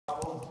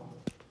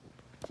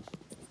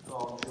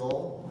called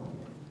Joel.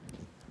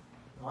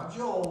 Not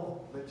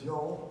Joel, but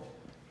Joel.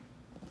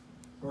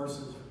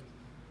 Verses,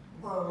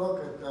 we're going to look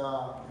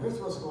at, here's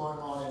what's going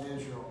on in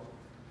Israel.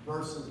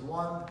 Verses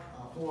 1,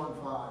 4,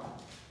 and 5.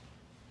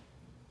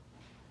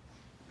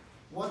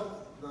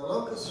 What the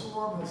locust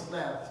swarm has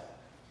left,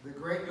 the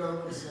great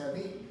locusts have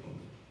eaten.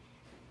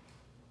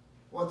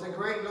 What the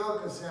great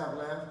locusts have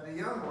left, the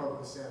young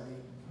locusts have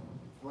eaten.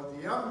 What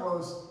the young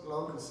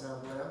locusts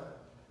have left,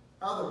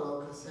 other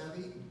locusts have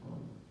eaten.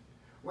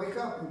 Wake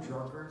up, you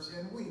drunkards,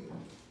 and weep.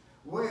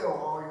 Wail,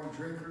 all you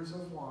drinkers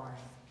of wine.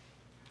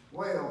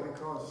 Wail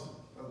because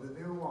of the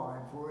new wine,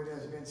 for it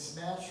has been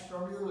snatched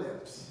from your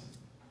lips.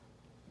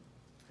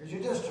 As you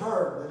just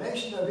heard, the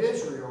nation of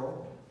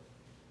Israel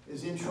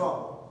is in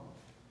trouble.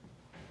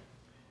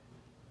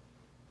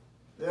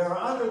 They are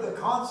under the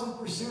constant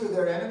pursuit of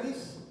their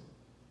enemies.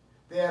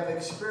 They have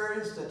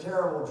experienced a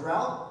terrible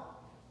drought.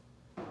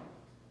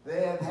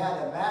 They have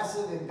had a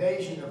massive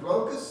invasion of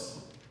locusts.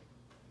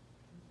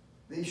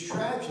 These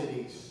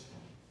tragedies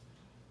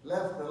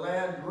left the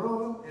land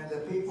ruined and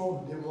the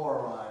people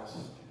demoralized.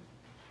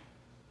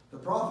 The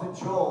prophet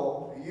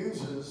Joel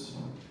uses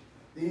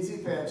these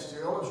events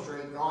to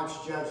illustrate God's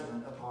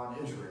judgment upon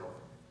Israel.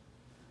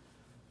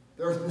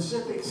 Their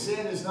specific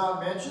sin is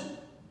not mentioned,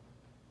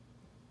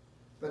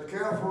 but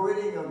careful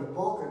reading of the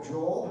book of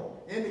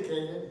Joel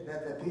indicated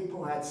that the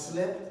people had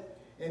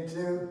slipped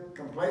into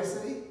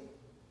complacency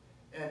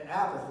and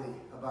apathy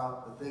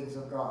about the things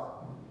of God.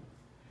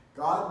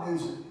 God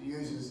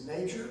uses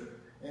nature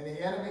and the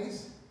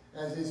enemies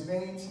as his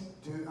means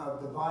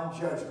of divine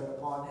judgment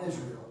upon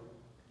Israel.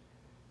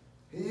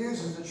 He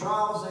uses the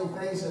trials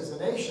they face as a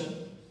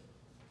nation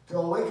to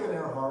awaken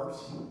their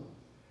hearts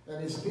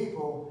and his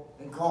people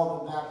and call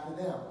them back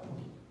to them.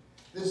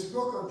 This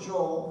book of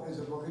Joel is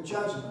a book of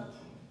judgment,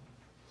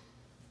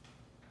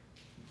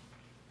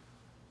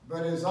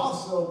 but it is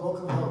also a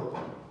book of hope.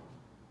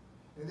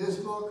 In this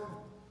book,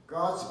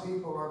 God's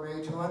people are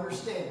made to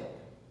understand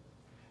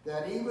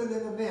that even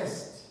in the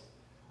midst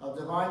of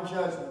divine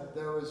judgment,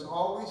 there is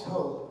always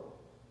hope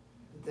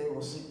that they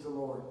will seek the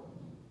Lord.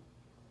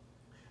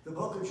 The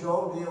book of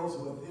Joel deals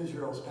with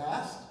Israel's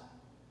past,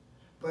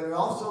 but it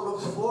also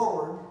looks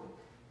forward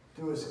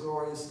to his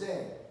glorious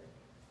day,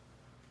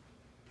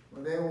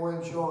 when they will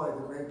enjoy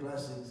the great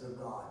blessings of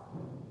God.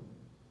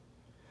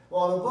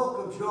 While the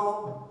book of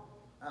Joel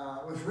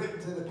was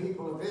written to the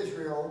people of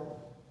Israel,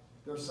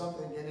 there's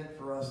something in it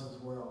for us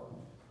as well.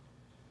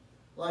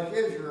 Like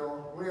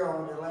Israel, we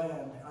are in a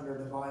land under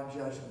divine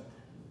judgment.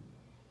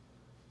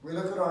 We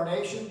look at our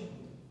nation,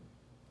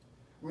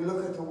 we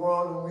look at the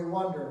world, and we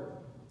wonder,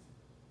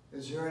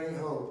 is there any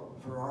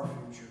hope for our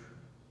future?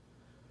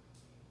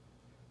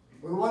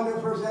 We wonder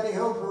if there's any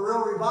hope for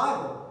real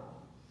revival.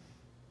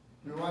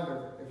 We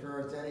wonder if there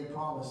is any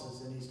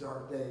promises in these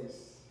dark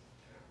days.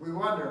 We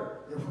wonder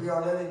if we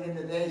are living in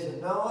the days of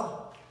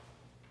Noah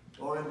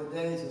or in the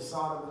days of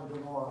Sodom and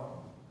Gomorrah.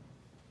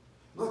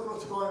 Look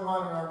what's going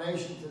on in our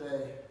nation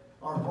today.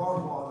 Our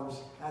forefathers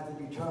had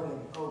to be turning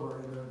over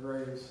in their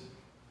graves.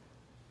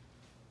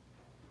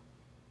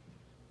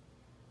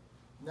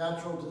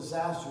 Natural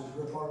disasters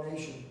rip our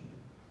nation.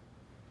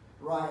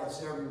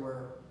 Riots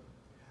everywhere.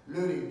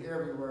 Looting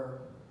everywhere.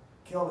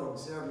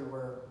 Killings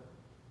everywhere.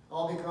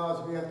 All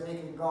because we have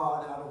taken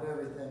God out of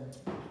everything.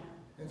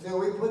 Until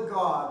we put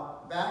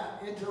God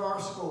back into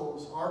our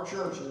schools, our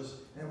churches,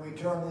 and we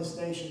turn this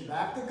nation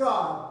back to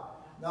God,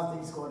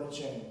 nothing's going to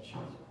change.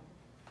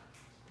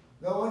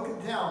 No one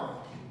can tell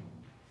me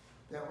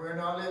that we're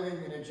not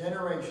living in a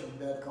generation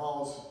that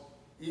calls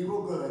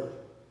evil good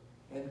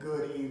and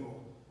good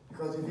evil.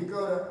 Because if you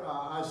go to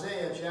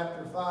Isaiah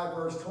chapter 5,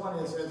 verse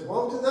 20, it says,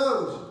 woe to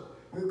those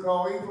who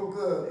call evil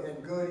good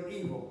and good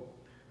evil,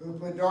 who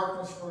put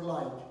darkness for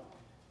light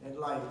and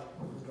light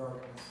for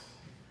darkness.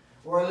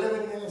 We're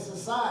living in a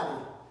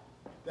society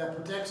that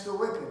protects the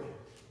wicked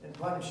and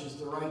punishes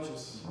the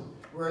righteous.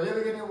 We're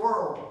living in a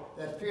world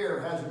that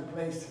fear has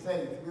replaced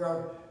faith.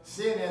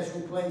 Sin has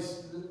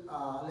replaced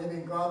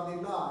living godly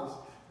lives.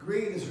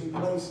 Greed has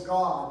replaced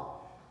God,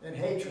 and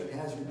hatred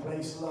has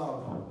replaced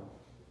love.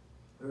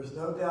 There's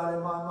no doubt in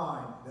my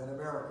mind that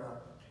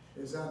America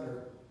is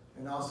under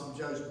an awesome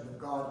judgment of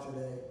God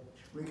today.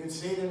 We can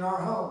see it in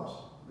our homes.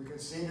 We can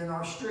see it in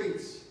our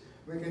streets.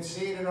 We can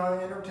see it in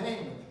our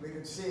entertainment. We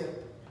can see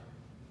it.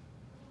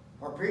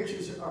 Our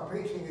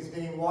preaching is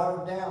being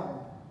watered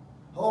down.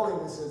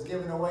 Holiness is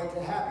given away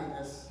to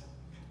happiness.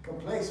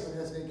 Complacement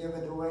has been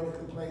given away to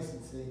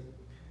complacency.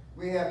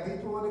 We have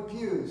people in the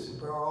pews,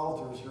 but our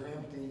altars are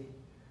empty.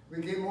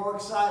 We get more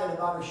excited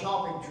about a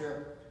shopping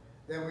trip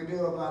than we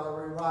do about a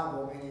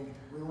revival meeting.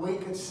 We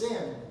wink at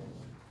sin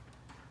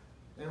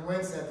and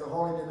wince at the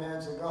holy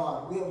demands of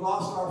God. We have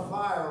lost our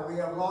fire. We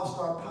have lost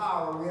our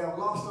power. We have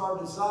lost our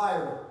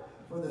desire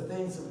for the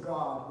things of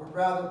God. We'd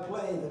rather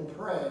play than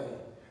pray.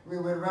 We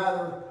would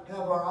rather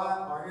have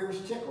our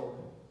ears tickled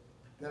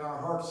than our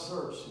hearts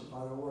searched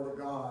by the Word of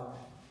God.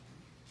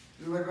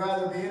 We would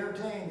rather be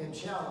entertained than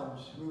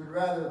challenged. We would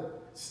rather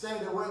stay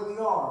the way we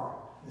are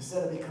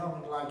instead of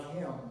becoming like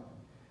Him.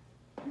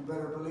 You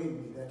better believe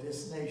me that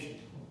this nation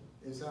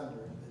is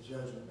under the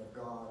judgment of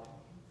God.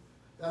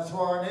 That's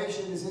why our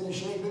nation is in the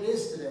shape it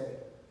is today.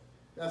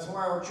 That's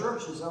why our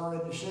churches are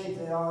in the shape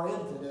they are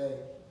in today.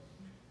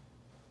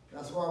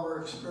 That's why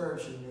we're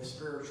experiencing a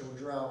spiritual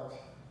drought.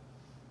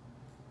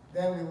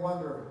 Then we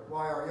wonder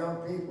why our young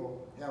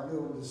people have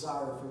little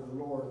desire for the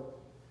Lord.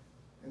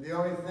 And the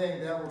only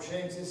thing that will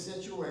change this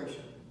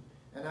situation,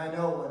 and I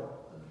know one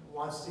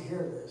wants to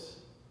hear this,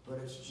 but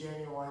it's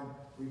genuine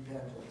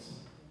repentance.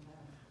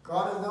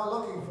 God is not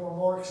looking for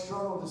more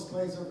external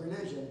displays of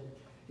religion.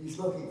 He's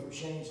looking for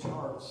changed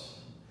hearts.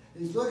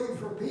 He's looking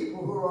for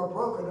people who are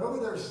broken over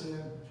their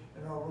sin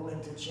and are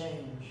willing to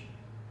change.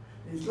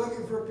 He's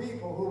looking for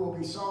people who will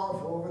be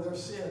sorrowful over their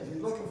sins.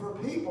 He's looking for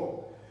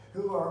people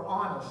who are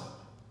honest.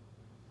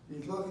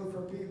 He's looking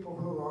for people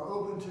who are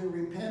open to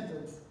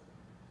repentance.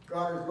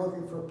 God is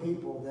looking for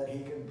people that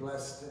he can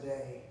bless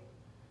today.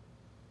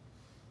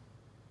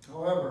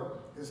 However,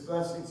 his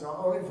blessings are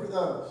only for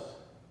those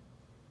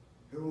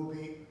who will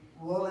be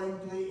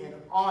willingly and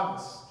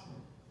honest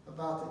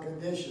about the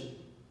condition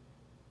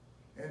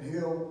and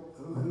who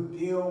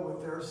deal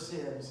with their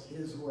sins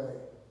his way.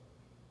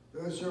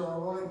 Those who are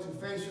willing to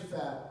face the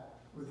fact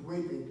with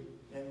weeping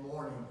and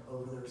mourning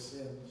over their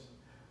sins.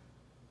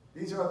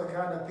 These are the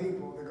kind of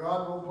people that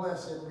God will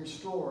bless and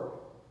restore.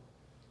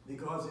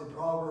 Because in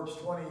Proverbs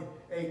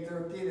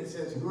 28:13 it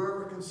says,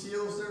 whoever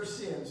conceals their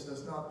sins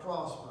does not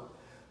prosper,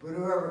 but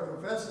whoever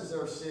confesses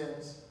their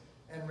sins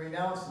and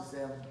renounces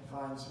them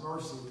finds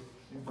mercy.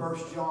 In 1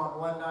 John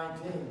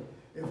 1:19,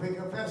 if we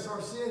confess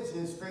our sins, he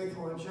is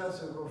faithful and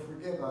just and will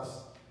forgive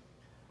us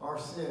our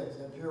sins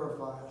and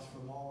purify us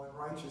from all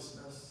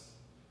unrighteousness.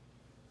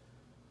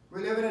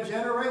 We live in a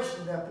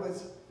generation that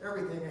puts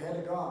everything ahead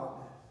of God.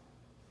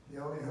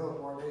 The only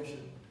hope our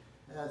nation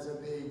has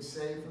of being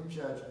saved from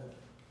judgment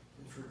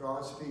is for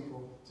God's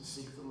people to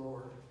seek the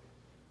Lord.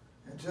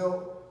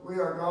 Until we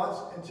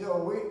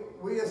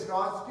as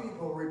God's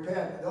people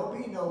repent, there'll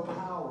be no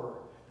power.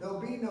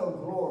 There'll be no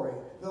glory.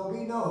 There'll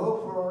be no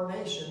hope for our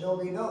nation.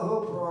 There'll be no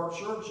hope for our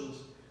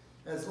churches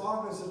as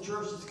long as the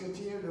churches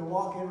continue to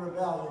walk in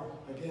rebellion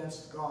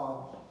against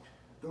God.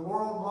 The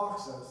world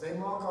mocks us. They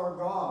mock our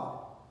God.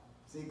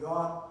 See,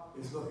 God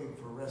is looking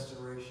for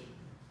restoration.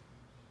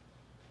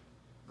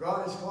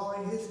 God is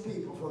calling his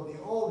people from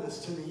the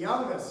oldest to the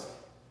youngest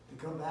to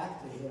come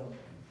back to him.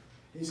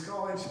 He's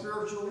calling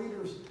spiritual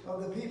leaders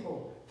of the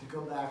people to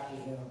come back to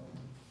him.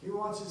 He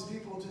wants his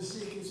people to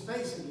seek his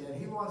face again.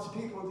 He wants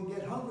people to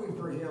get hungry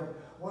for him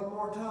one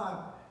more time.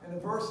 And the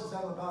verses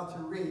I'm about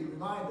to read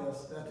remind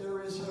us that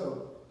there is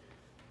hope.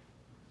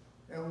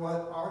 And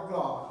with our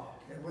God,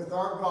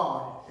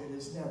 it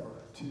is never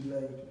too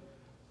late.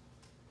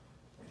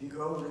 If you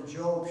go over to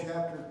Job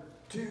chapter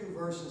 2,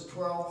 verses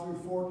 12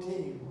 through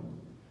 14,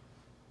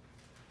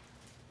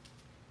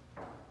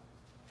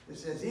 it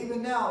says,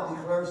 even now,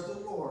 declares the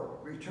Lord,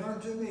 return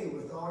to me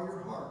with all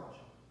your heart,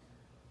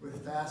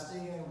 with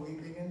fasting and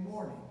weeping and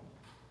mourning.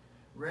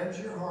 Rend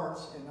your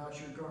hearts and not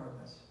your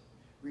garments.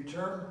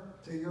 Return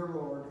to your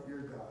Lord,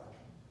 your God.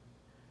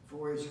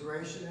 For he is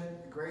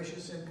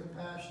gracious and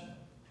compassionate,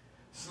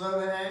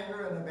 slow to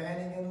anger and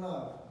abounding in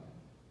love.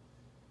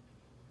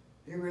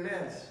 He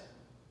relents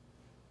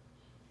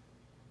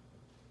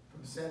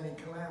from sending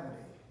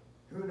calamity.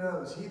 Who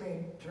knows? He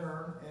may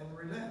turn and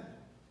relent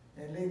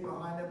and leave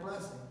behind a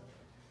blessing,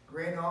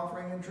 grain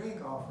offering and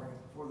drink offering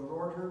for the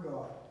Lord your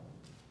God.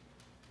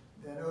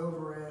 Then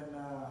over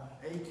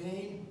in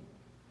 18,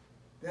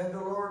 then the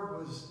Lord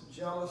was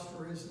jealous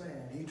for his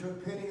land. He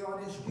took pity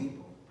on his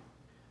people.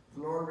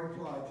 The Lord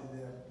replied to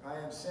them, I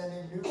am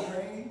sending new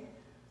grain,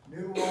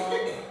 new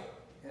wine,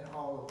 and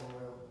olive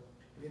oil,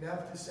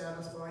 enough to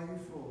satisfy you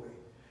fully.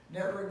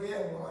 Never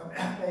again will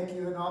I make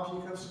you an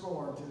object of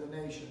scorn to the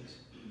nations.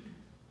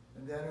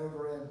 And then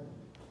over in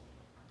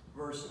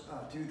verse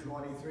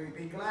 223,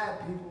 be glad,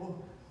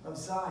 people of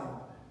Zion.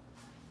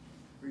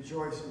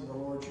 Rejoice in the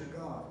Lord your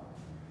God,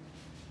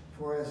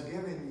 for he has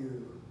given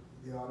you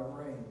the autumn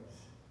rains.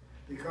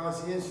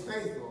 Because he is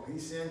faithful, he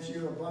sends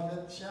you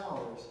abundant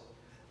showers,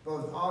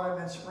 both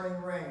autumn and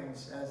spring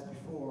rains as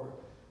before.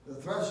 The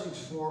threshing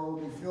floor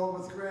will be filled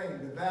with grain.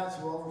 The vats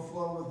will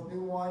overflow with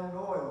new wine and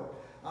oil.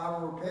 I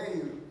will repay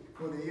you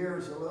for the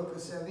years the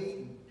locusts have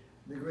eaten.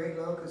 The great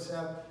locusts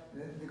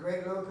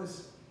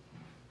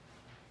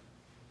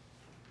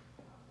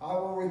I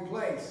will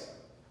replace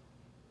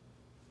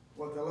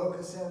what the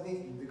locusts have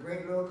eaten, the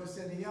great locust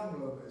and the young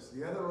locust,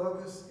 the other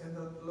locusts and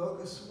the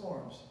locust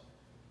swarms.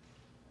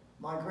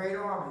 My great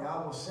army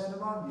I will send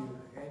among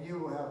you, and you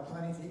will have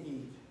plenty to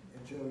eat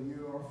until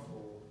you are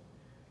full.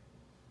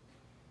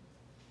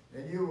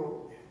 And you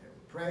will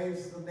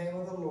praise the name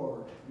of the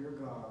Lord, your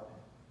God,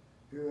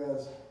 who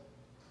has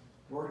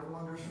worked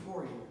wonders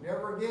for you.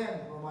 Never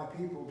again will my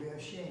people be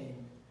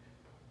ashamed.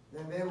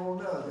 Then they will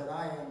know that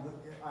I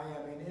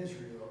am in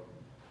Israel,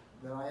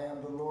 that I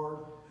am the Lord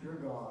your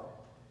God,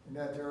 and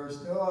that there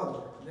is no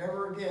other.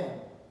 Never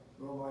again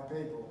will my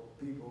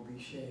people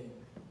be shamed.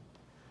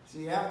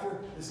 See, after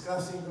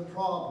discussing the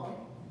problem,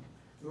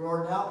 the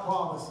Lord now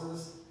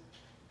promises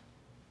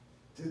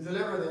to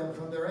deliver them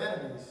from their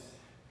enemies.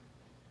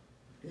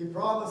 He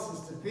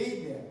promises to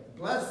feed them,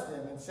 bless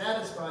them, and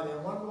satisfy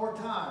them one more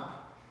time.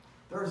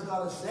 There's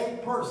not a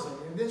safe person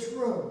in this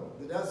room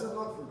that doesn't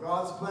look for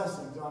God's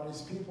blessings on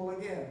his people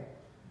again.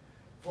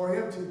 For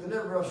him to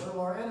deliver us from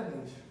our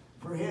enemies.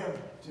 For him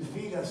to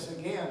feed us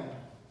again.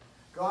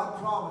 God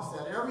promised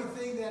that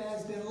everything that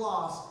has been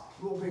lost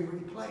will be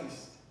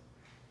replaced.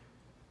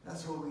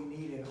 That's what we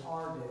need in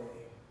our day.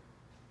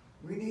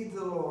 We need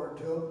the Lord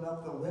to open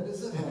up the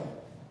windows of heaven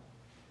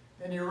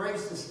and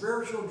erase the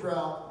spiritual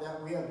drought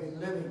that we have been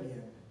living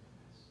in.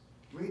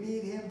 We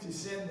need him to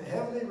send the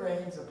heavenly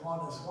rains upon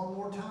us one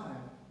more time.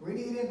 We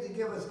need him to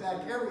give us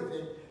back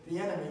everything the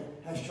enemy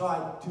has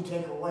tried to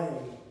take away.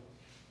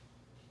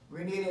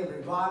 We need a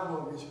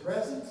revival of his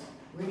presence.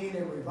 We need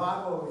a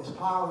revival of his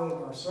power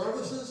in our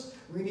services.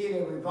 We need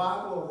a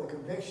revival of the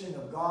conviction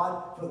of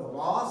God for the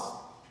lost.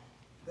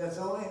 That's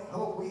the only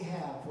hope we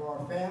have for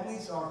our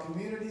families, our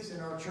communities,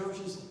 and our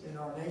churches in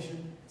our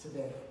nation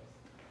today.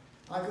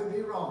 I could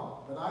be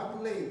wrong, but I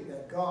believe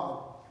that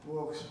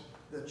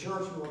the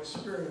church will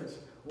experience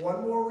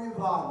one more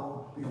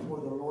revival before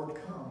the Lord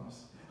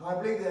comes. I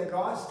believe that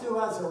God still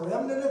has a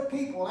remnant of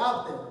people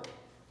out there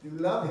who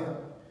love him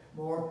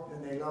more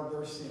than they love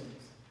their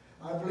sins.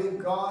 I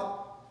believe God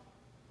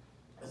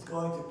is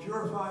going to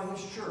purify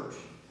his church.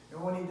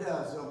 And when he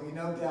does, there'll be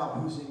no doubt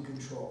who's in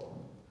control.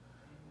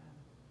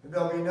 And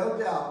there'll be no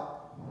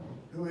doubt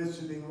who is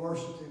to be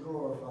worshipped and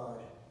glorified.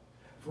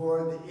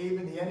 For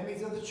even the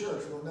enemies of the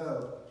church will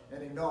know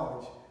and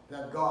acknowledge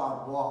that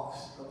God walks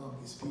among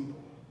his people.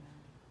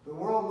 The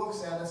world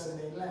looks at us and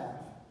they laugh.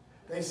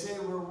 They say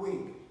we're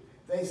weak.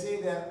 They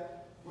say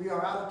that we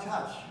are out of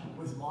touch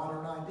with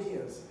modern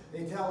ideas.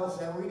 They tell us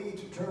that we need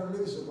to turn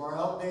loose of our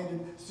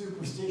outdated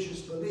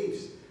superstitious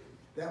beliefs.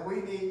 That we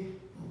need,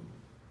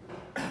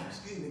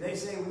 they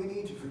say we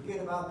need to forget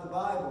about the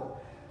Bible.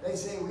 They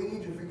say we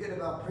need to forget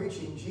about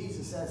preaching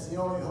Jesus as the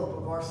only hope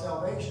of our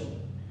salvation.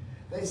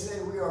 They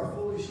say we are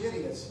foolish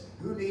idiots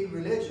who need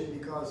religion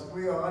because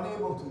we are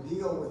unable to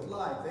deal with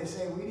life. They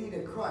say we need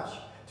a crutch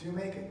to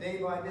make it day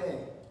by day.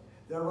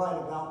 They're right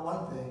about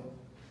one thing.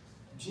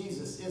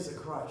 Jesus is a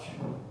crutch.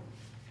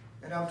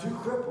 And I'm too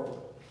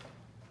crippled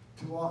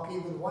to walk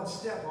even one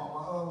step on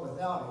my own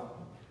without him.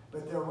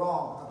 But they're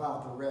wrong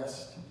about the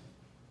rest.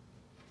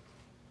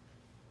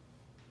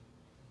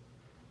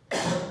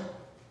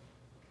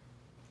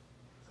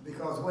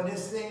 Because when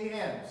this thing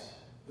ends,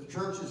 the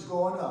church is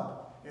going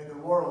up in the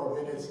world,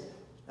 and its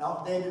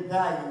outdated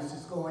values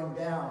is going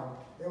down.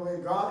 And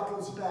when God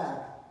comes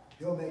back,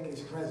 he'll make his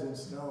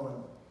presence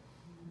known.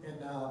 In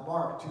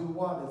Mark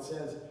 2:1, it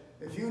says,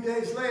 a few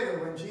days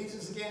later, when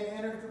Jesus again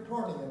entered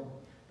Capernaum,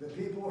 the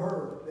people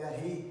heard that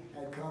he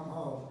had come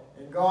home.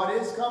 And God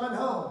is coming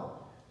home.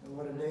 And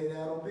what a day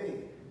that'll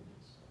be.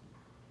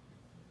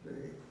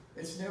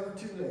 It's never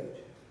too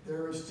late.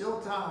 There is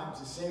still time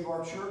to save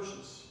our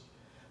churches.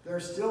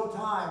 There's still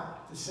time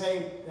to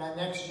save that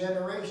next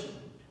generation.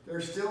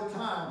 There's still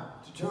time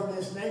to turn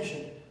this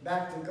nation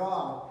back to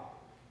God.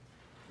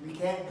 We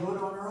can't do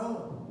it on our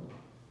own.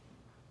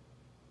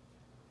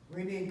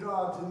 We need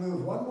God to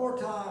move one more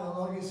time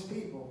among his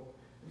people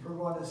if we're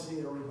going to see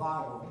a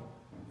revival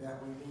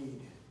that we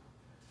need.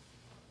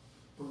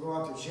 We're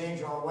going to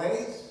change our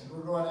ways.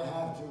 We're going to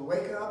have to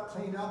wake up,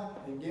 clean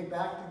up, and get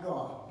back to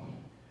God.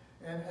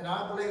 And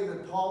I believe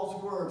that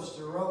Paul's words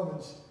to the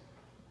Romans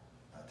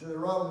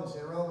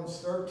in Romans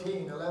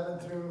 13, 11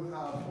 through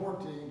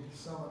 14,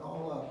 sum it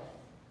all up.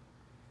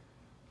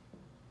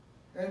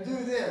 And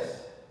do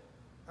this.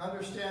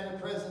 Understand the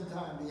present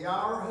time. The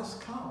hour has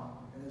come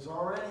and is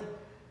already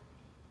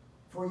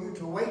for you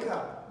to wake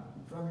up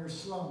from your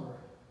slumber,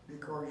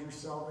 because your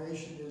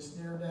salvation is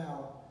near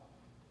now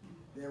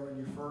than when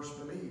you first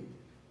believed.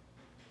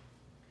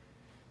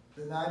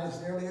 The night is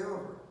nearly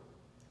over.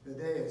 The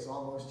day is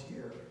almost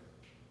here.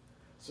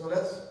 So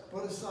let's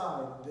put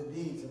aside the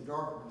deeds of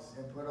darkness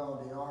and put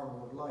on the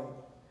armor of light.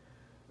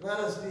 Let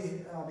us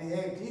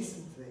behave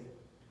decently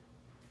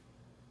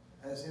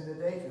as in the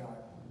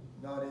daytime,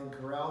 not in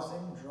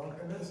carousing,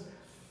 drunkenness,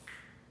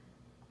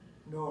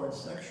 nor in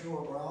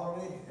sexual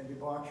immorality and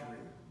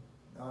debauchery,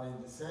 not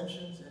in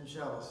dissensions and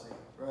jealousy.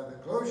 Rather,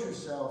 clothe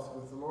yourselves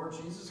with the Lord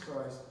Jesus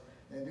Christ,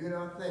 and do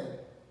not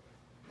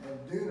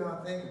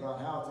think about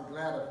how to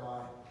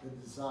gratify the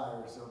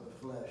desires of the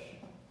flesh.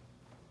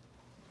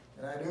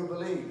 And I do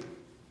believe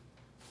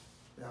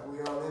that we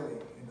are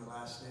living in the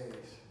last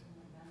days.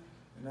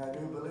 And I do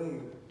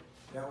believe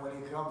that when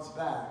he comes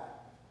back,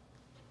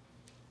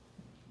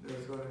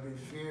 there's going to be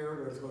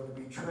fear, there's going to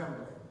be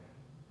trembling.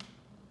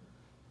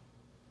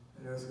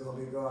 And there's going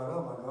to be God,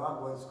 oh my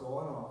God, what's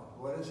going on?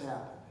 What has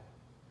happened?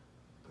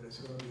 But it's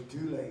going to be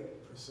too late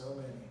for so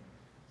many.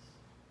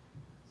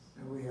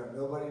 And we have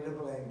nobody to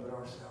blame but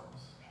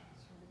ourselves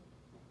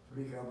for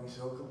becoming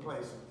so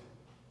complacent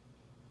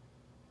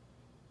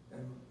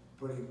and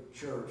putting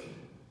church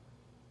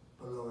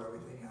below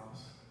everything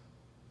else.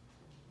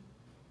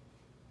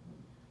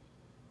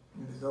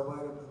 And it's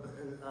nobody,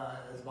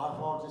 it's my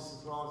fault just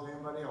as well as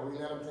anybody else. We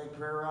let them take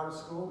prayer out of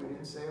school. We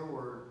didn't say a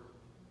word.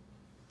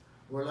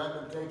 We're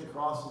letting them take the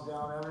crosses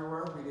down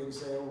everywhere. We didn't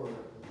say a word.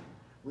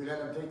 We let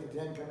them take the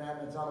 10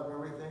 Commandments out of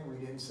everything.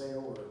 We didn't say a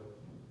word.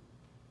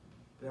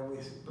 Then we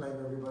blame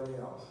everybody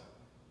else.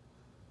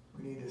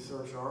 We need to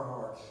search our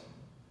hearts.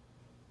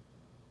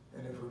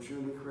 And if we're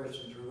truly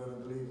Christians, we're going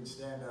to believe and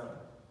stand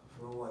up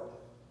for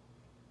what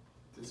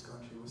this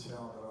country was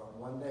founded on.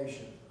 One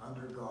nation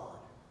under God,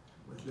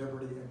 with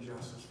liberty and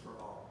justice for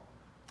all.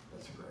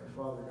 Let's pray.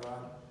 Father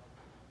God,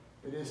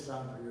 it is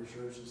time for your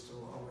churches to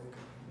awaken.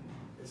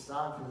 It's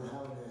time for them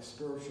having a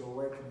spiritual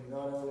awakening,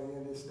 not only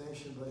in this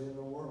nation, but in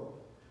the world.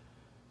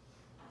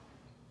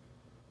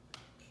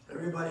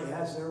 Everybody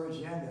has their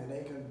agenda, and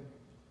they can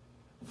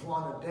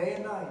flaunt it day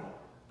and night,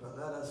 but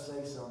let us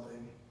say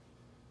something,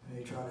 and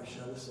they try to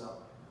shut us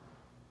up.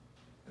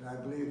 And I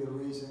believe the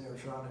reason they're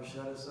trying to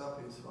shut us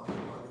up is, Father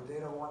God, that they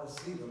don't want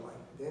to see the light.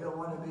 They don't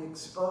want to be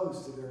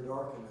exposed to their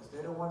darkness.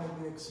 They don't want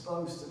to be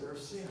exposed to their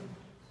sin.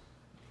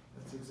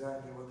 That's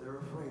exactly what they're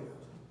afraid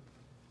of.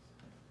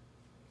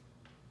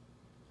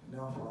 And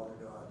now, Father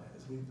God,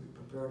 as we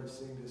prepare to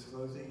sing this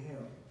closing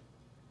hymn,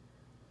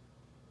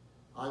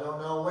 I don't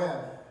know when,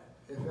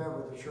 if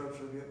ever, the church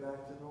will get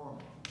back to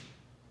normal.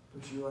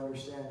 But you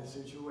understand the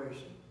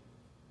situation.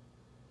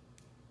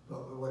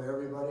 But what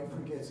everybody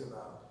forgets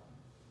about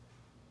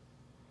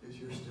is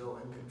you're still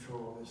in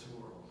control of this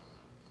world.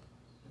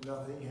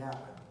 Nothing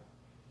happened,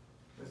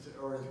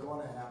 or is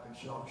going to happen,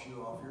 shocks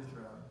you off your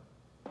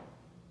throne.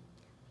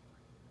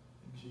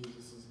 In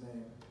Jesus'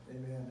 name,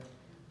 amen.